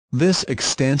This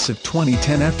extensive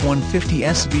 2010 F-150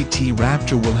 SVT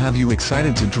Raptor will have you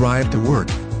excited to drive to work,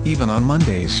 even on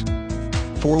Mondays.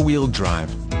 4-wheel drive,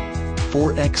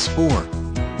 4x4,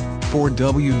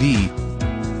 4WD.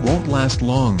 Won't last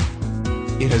long.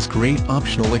 It has great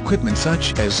optional equipment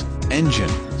such as engine,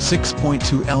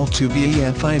 6.2 L2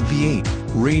 VAF5 V8,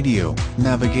 radio,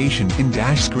 navigation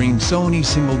in-dash screen, Sony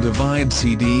single divide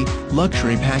CD,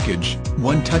 luxury package,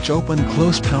 one-touch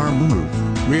open-close power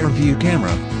move, rear view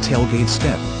camera, tailgate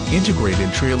step,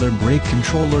 integrated trailer brake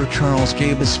controller.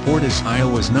 CharlesGabusFord is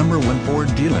Iowa's #1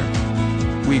 Ford dealer.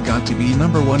 We got to be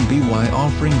 #1 BY,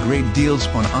 offering great deals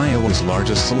on Iowa's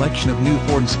largest selection of new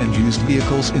Fords and used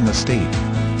vehicles in the state.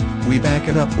 We back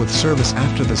it up with service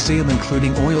after the sale,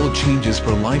 including oil changes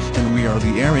for life, and we are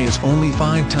the area's only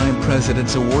 5-time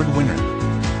President's Award winner.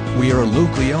 We are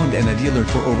locally owned and a dealer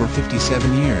for over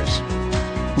 57 years.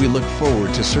 We look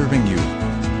forward to serving you.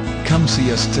 Come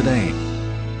see us today.